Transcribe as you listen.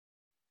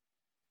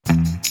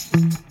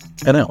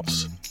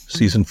Announce,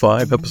 Season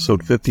 5,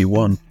 Episode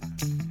 51,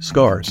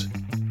 Scars,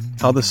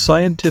 How the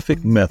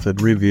Scientific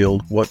Method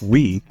Revealed What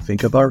We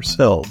Think of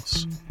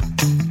Ourselves.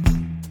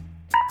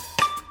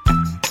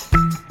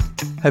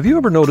 Have you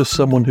ever noticed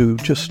someone who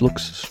just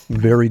looks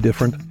very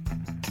different?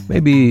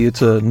 Maybe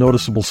it's a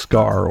noticeable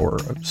scar or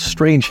a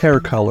strange hair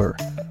color,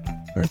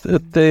 or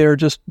that they are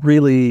just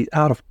really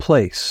out of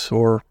place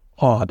or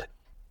odd.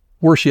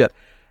 Worse yet,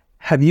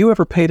 have you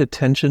ever paid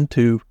attention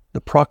to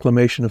the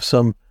proclamation of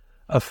some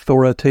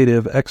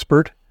authoritative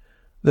expert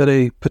that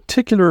a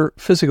particular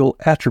physical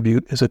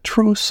attribute is a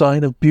true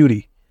sign of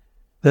beauty,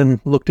 then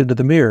looked into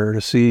the mirror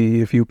to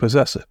see if you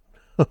possess it?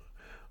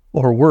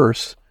 Or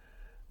worse,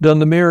 done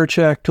the mirror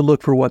check to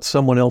look for what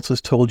someone else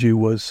has told you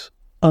was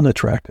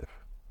unattractive.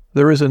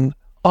 There is an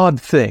odd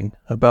thing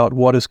about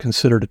what is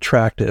considered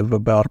attractive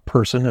about a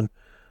person and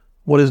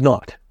what is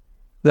not.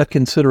 That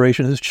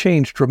consideration has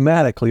changed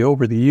dramatically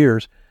over the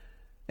years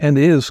and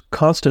is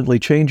constantly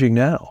changing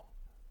now.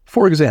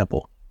 For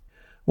example,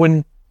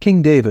 when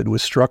King David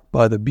was struck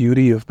by the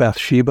beauty of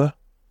Bathsheba,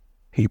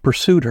 he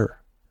pursued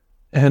her,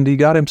 and he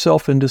got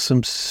himself into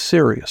some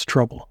serious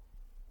trouble.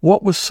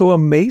 What was so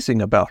amazing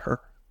about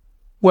her?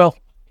 Well,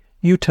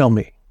 you tell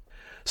me.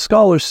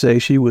 Scholars say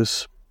she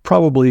was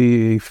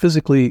probably a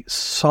physically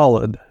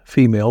solid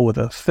female with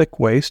a thick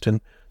waist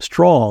and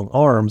strong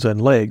arms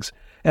and legs,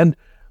 and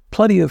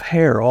plenty of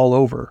hair all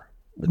over.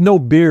 No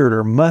beard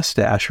or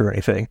mustache or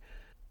anything.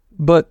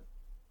 But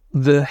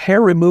the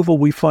hair removal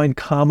we find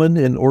common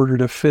in order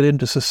to fit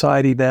into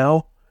society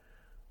now,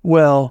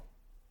 well,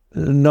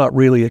 not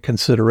really a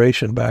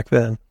consideration back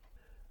then.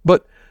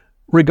 But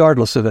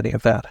regardless of any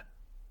of that,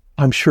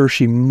 I'm sure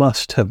she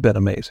must have been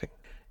amazing.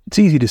 It's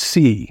easy to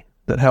see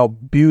that how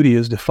beauty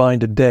is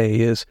defined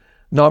today is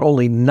not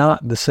only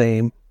not the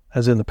same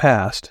as in the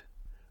past,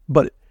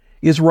 but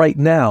is right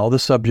now the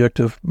subject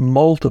of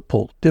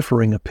multiple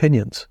differing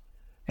opinions.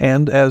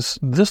 And as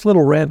this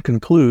little rant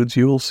concludes,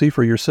 you will see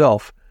for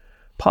yourself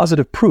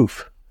positive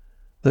proof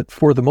that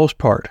for the most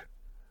part,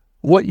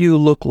 what you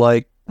look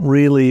like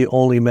really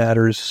only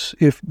matters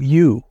if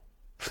you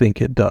think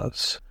it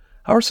does.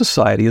 Our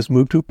society has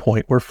moved to a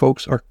point where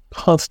folks are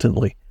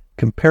constantly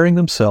comparing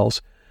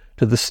themselves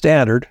to the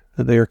standard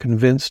that they are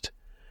convinced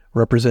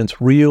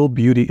represents real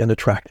beauty and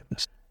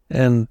attractiveness,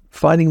 and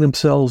finding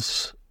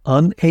themselves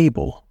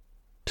unable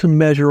to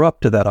measure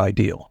up to that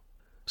ideal.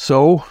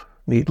 So,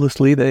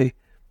 needlessly, they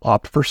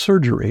opt for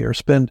surgery or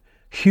spend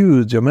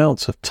huge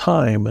amounts of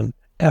time and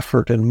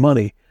effort and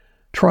money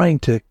trying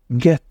to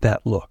get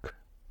that look.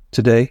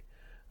 Today,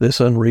 this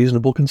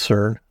unreasonable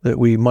concern that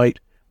we might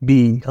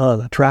be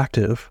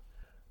unattractive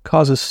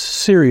causes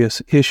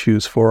serious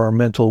issues for our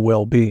mental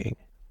well-being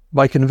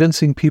by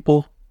convincing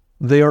people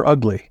they are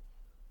ugly,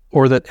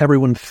 or that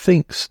everyone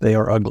thinks they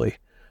are ugly,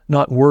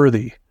 not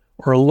worthy,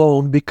 or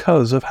alone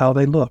because of how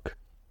they look.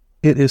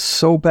 It is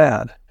so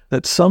bad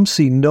that some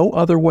see no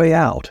other way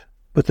out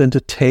but then to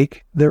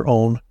take their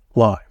own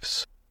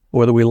lives.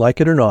 Whether we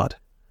like it or not,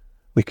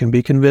 we can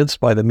be convinced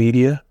by the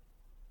media,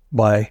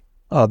 by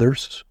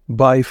others,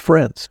 by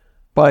friends,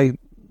 by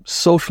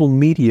social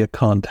media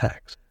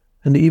contacts,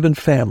 and even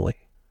family,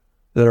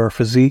 that our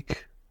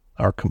physique,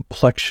 our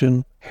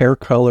complexion, hair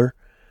color,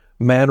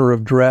 manner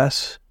of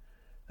dress,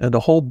 and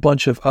a whole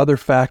bunch of other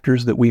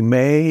factors that we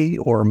may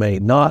or may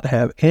not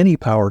have any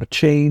power to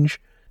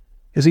change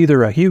is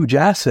either a huge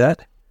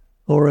asset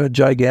or a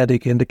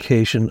gigantic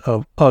indication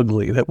of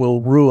ugly that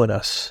will ruin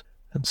us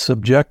and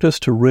subject us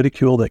to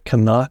ridicule that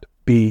cannot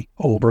be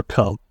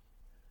overcome.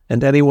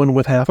 And anyone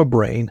with half a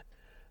brain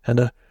and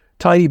a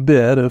tiny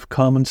bit of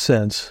common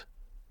sense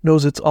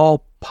knows it's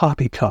all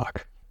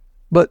poppycock.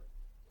 But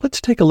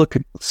let's take a look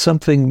at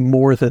something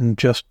more than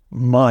just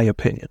my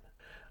opinion.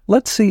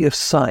 Let's see if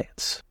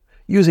science,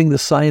 using the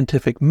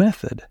scientific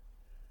method,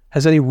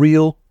 has any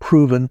real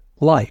proven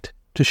light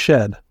to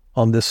shed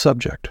on this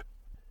subject.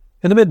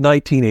 In the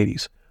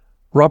mid-1980s,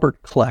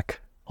 Robert Kleck,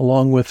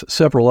 along with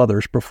several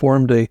others,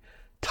 performed a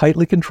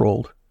tightly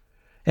controlled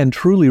and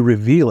truly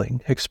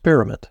revealing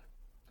experiment.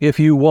 If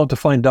you want to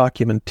find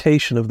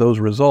documentation of those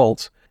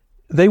results,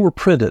 they were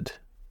printed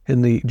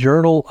in the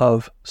Journal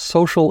of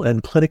Social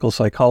and Clinical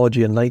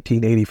Psychology in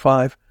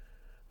 1985,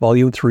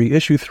 Volume 3,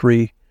 Issue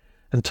 3,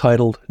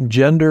 entitled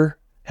Gender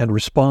and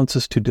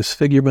Responses to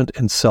Disfigurement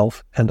in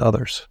Self and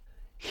Others.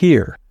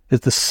 Here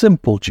is the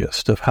simple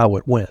gist of how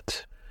it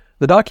went.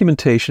 The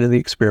documentation in the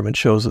experiment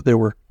shows that there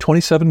were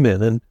 27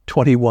 men and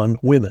 21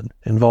 women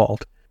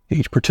involved.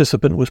 Each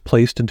participant was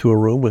placed into a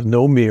room with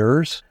no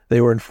mirrors.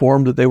 They were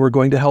informed that they were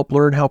going to help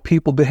learn how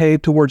people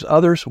behave towards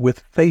others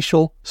with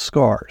facial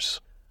scars.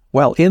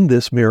 While in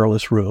this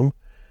mirrorless room,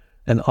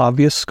 an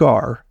obvious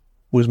scar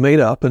was made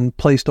up and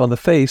placed on the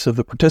face of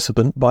the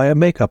participant by a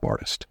makeup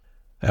artist.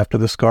 After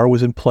the scar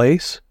was in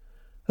place,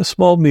 a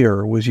small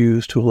mirror was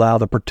used to allow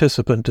the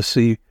participant to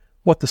see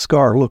what the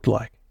scar looked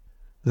like.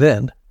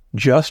 Then,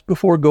 just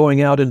before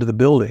going out into the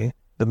building,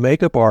 the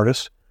makeup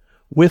artist,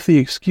 with the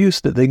excuse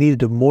that they needed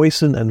to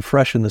moisten and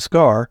freshen the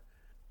scar,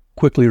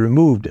 quickly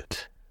removed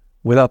it,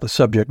 without the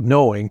subject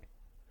knowing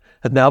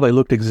and now they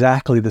looked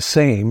exactly the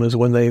same as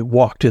when they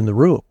walked in the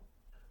room.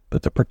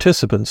 But the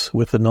participants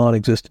with the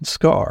non-existent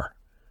scar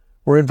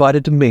were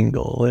invited to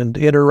mingle and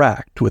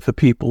interact with the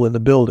people in the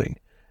building,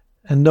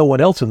 and no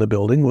one else in the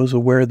building was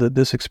aware that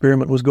this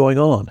experiment was going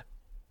on,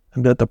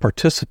 and that the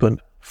participant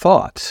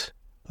thought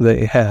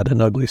they had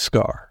an ugly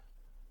scar,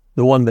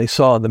 the one they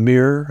saw in the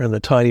mirror in the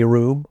tiny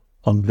room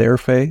on their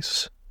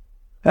face.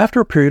 After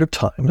a period of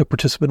time, the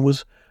participant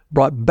was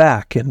brought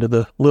back into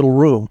the little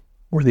room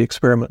where the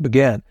experiment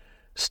began,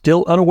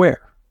 still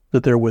unaware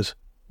that there was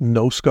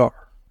no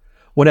scar.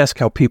 When asked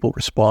how people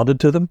responded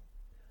to them,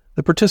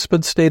 the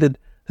participants stated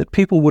that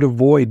people would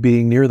avoid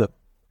being near them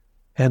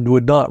and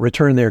would not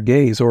return their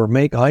gaze or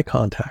make eye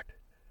contact.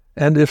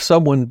 And if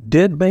someone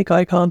did make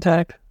eye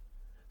contact,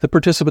 the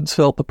participants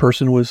felt the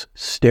person was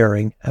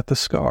staring at the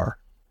scar,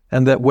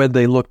 and that when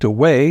they looked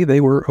away, they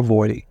were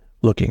avoiding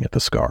looking at the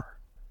scar.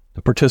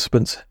 The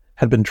participants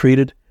had been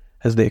treated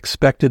as they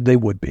expected they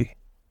would be.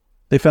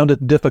 They found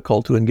it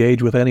difficult to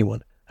engage with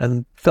anyone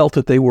and felt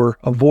that they were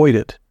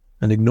avoided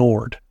and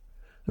ignored.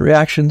 The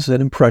reactions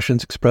and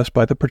impressions expressed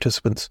by the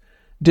participants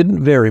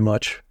didn't vary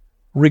much,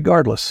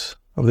 regardless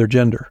of their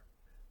gender.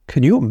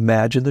 Can you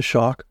imagine the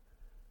shock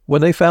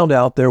when they found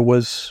out there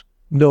was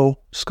no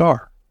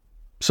scar?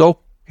 So,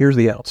 here's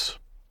the ounce.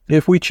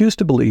 If we choose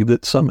to believe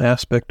that some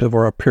aspect of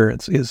our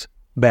appearance is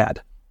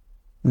bad,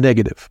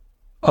 negative,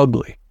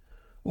 ugly,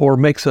 or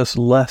makes us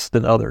less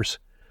than others,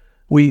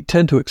 we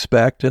tend to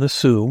expect and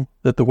assume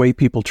that the way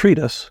people treat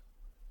us,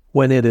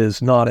 when it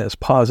is not as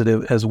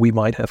positive as we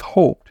might have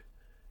hoped,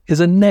 is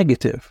a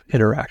negative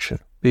interaction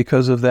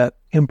because of that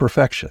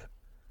imperfection,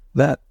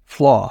 that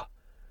flaw,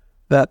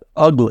 that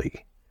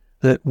ugly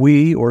that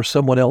we or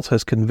someone else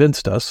has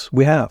convinced us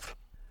we have.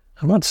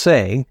 I'm not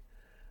saying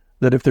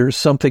that if there is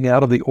something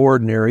out of the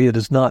ordinary, it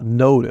is not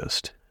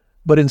noticed,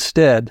 but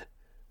instead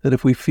that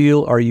if we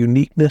feel our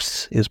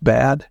uniqueness is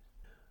bad,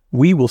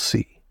 we will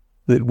see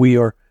that we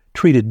are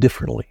treated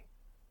differently,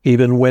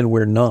 even when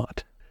we're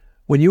not.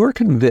 When you are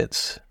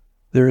convinced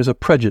there is a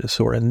prejudice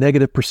or a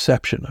negative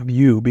perception of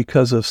you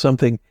because of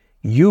something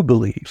you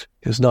believe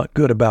is not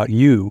good about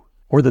you,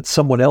 or that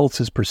someone else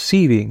is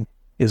perceiving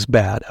is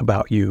bad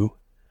about you,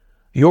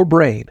 your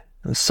brain,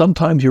 and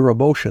sometimes your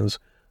emotions,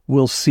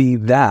 will see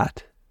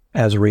that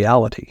as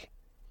reality,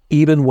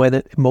 even when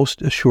it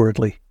most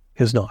assuredly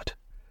is not.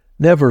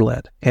 Never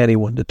let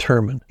anyone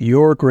determine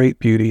your great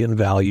beauty and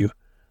value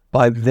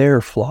by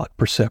their flawed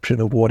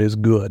perception of what is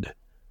good,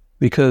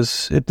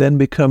 because it then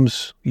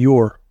becomes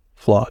your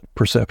flawed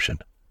perception,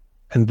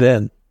 and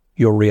then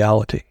your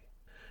reality.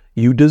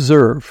 You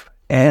deserve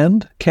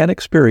and can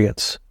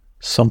experience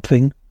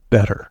something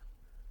better.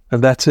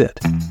 And that's it.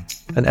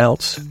 An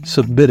ounce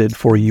submitted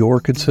for your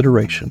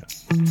consideration.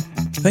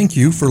 Thank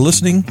you for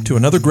listening to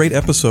another great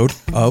episode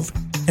of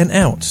An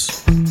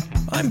Ounce.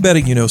 I'm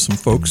betting you know some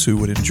folks who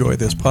would enjoy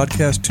this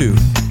podcast too,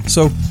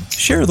 so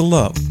share the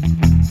love.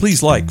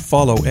 Please like,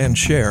 follow, and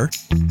share,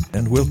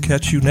 and we'll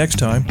catch you next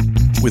time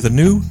with a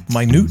new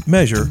minute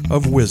measure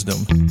of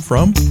wisdom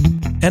from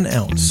An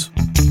Ounce.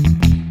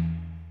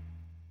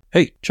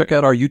 Hey, check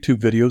out our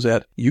YouTube videos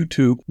at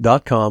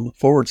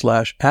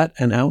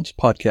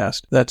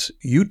youtube.com/@an-ounce-podcast. That's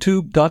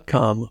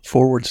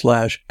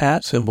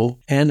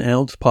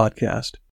youtube.com/@an-ounce-podcast.